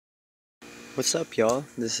What's up, y'all?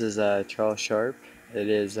 This is Charles Sharp. It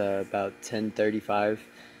is about 10:35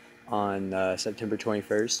 on September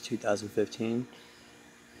 21st, 2015.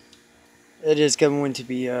 It is going to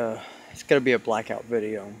be it's gonna be a blackout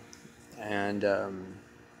video, and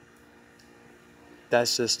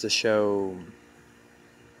that's just to show.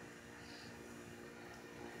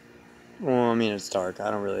 Well, I mean it's dark.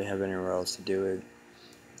 I don't really have anywhere else to do it,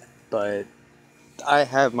 but I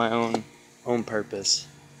have my own purpose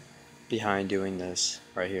behind doing this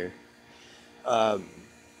right here. Um,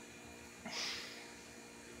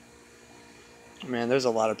 Man, there's a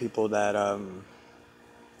lot of people that I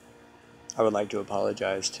would like to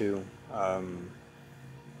apologize to. And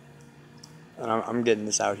I'm getting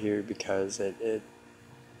this out here because I,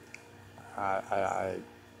 I,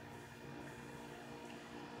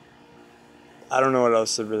 I don't know what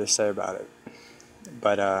else to really say about it.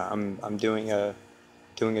 But I'm doing a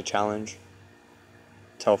challenge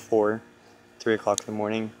till 3 o'clock in the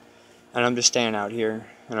morning, and I'm just staying out here,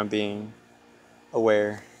 and I'm being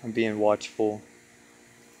aware, I'm being watchful.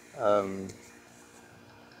 Um,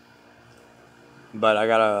 but I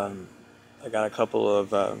got a couple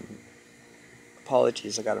of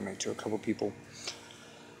apologies I got to make to a couple people.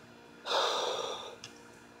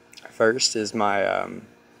 First is to my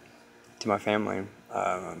family,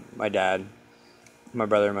 my dad, my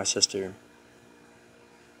brother, and my sister,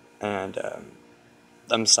 and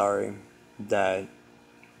I'm sorry that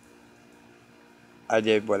I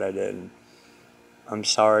did what I did. I'm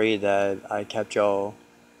sorry that I kept y'all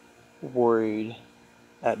worried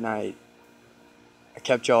at night. I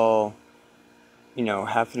kept y'all,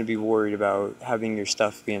 having to be worried about having your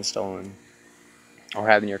stuff being stolen, or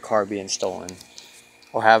having your car being stolen,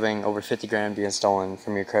 or having over 50 grand being stolen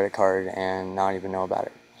from your credit card and not even know about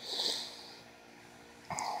it.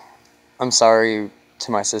 I'm sorry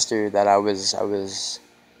to my sister that I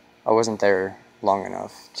wasn't there long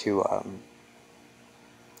enough to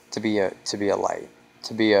be a light,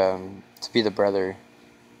 to be the brother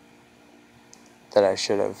that I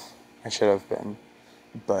should have been.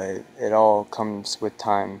 But it all comes with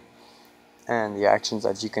time, and the actions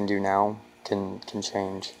that you can do now can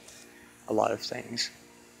change a lot of things.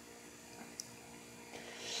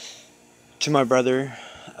 To my brother,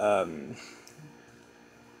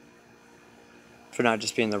 for not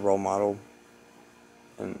just being the role model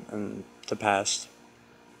in the past.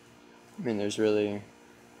 I mean, there's really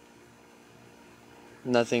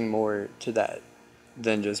nothing more to that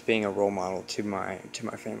than just being a role model to my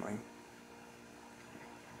family.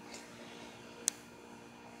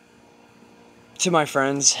 To my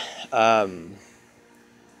friends, I've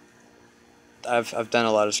done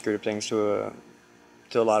a lot of screwed up things to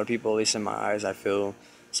a lot of people, at least in my eyes. I feel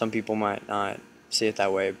some people might not see it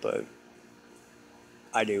that way, but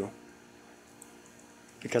I do,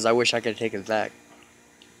 because I wish I could take it back.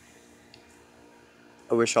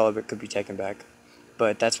 I wish all of it could be taken back,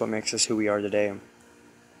 but that's what makes us who we are today.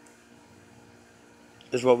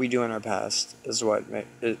 Is what we do in our past is what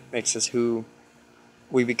it makes us who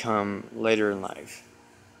we become later in life.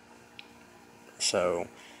 So,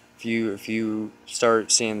 if you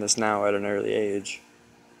start seeing this now at an early age,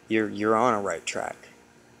 you're on a right track.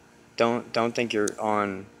 Don't think you're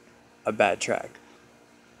on a bad track,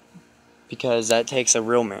 because that takes a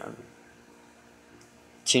real man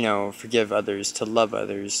to, forgive others, to love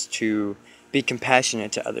others, to be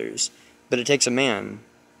compassionate to others. But it takes a man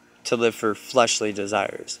to live for fleshly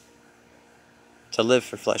desires. To live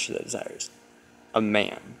for fleshly desires. A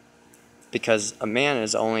man. Because a man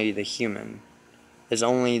is only the human, is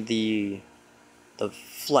only the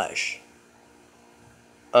flesh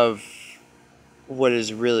of what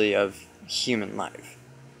is really of human life,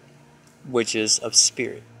 which is of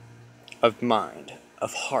spirit, of mind,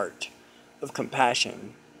 of heart, of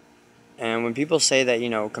compassion. And when people say that,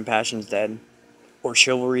 compassion's dead or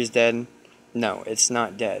chivalry's dead, no, it's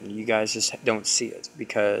not dead. You guys just don't see it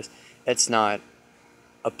because it's not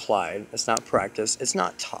applied, it's not practiced, it's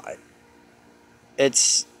not taught.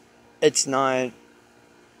 It's not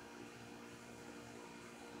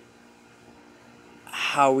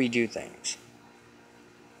how we do things.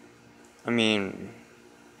 I mean,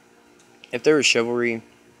 if there was chivalry,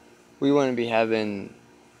 we wouldn't be having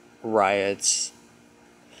riots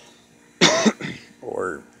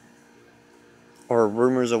or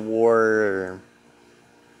rumors of war, or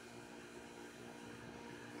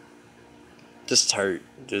just hurt,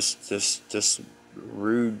 just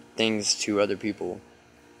rude things to other people.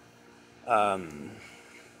 But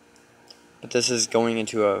this is going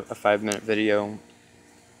into a 5-minute video,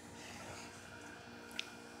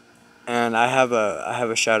 and I have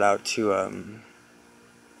a shout out to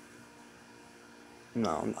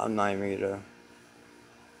No, I'm not even gonna.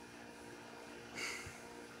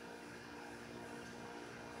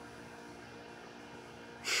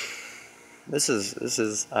 This is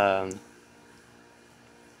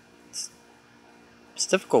it's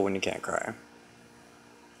difficult when you can't cry.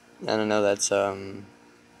 And I know that's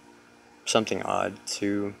something odd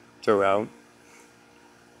to throw out,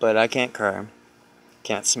 but I can't cry,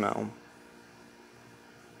 can't smell.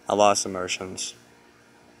 I lost emotions,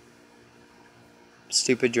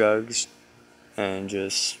 stupid drugs, and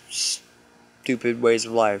just stupid ways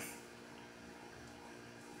of life.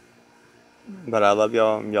 But I love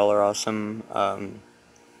y'all. Y'all are awesome.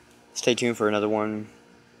 Stay tuned for another one.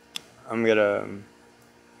 I'm gonna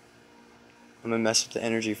I'm gonna mess with the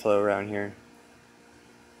energy flow around here.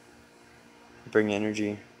 Bring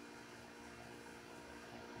energy.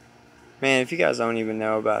 Man, if you guys don't even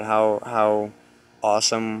know about how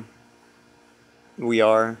awesome we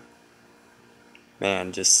are,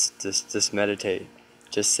 man, just meditate.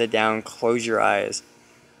 Just sit down, close your eyes,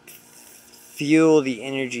 feel the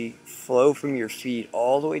energy flow from your feet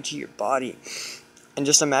all the way to your body, and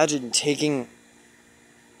just imagine taking,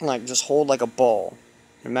 like, just hold like a ball,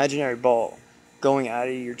 an imaginary ball, going out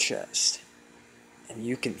of your chest, and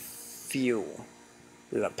you can feel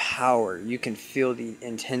the power, you can feel the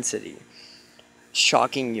intensity,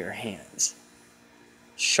 shocking your hands,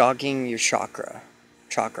 shocking your chakra,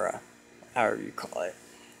 however you call it.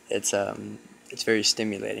 It's very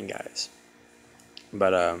stimulating, guys.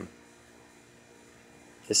 But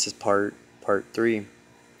this is part 3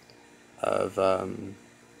 of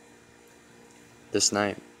this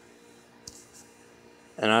night.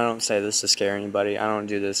 And I don't say this to scare anybody. I don't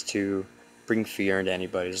do this to bring fear into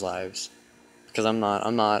anybody's lives, because I'm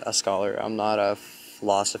not a scholar. I'm not a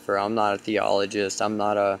philosopher. I'm not a theologist. I'm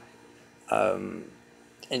not an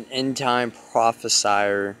end time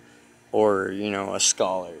prophesier, or a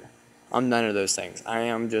scholar. I'm none of those things. I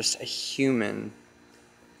am just a human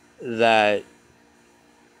that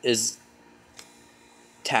is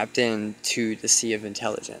tapped into the sea of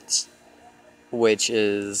intelligence, which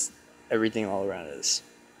is everything all around us.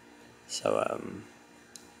 So,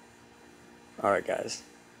 alright, guys.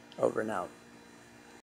 Over and out.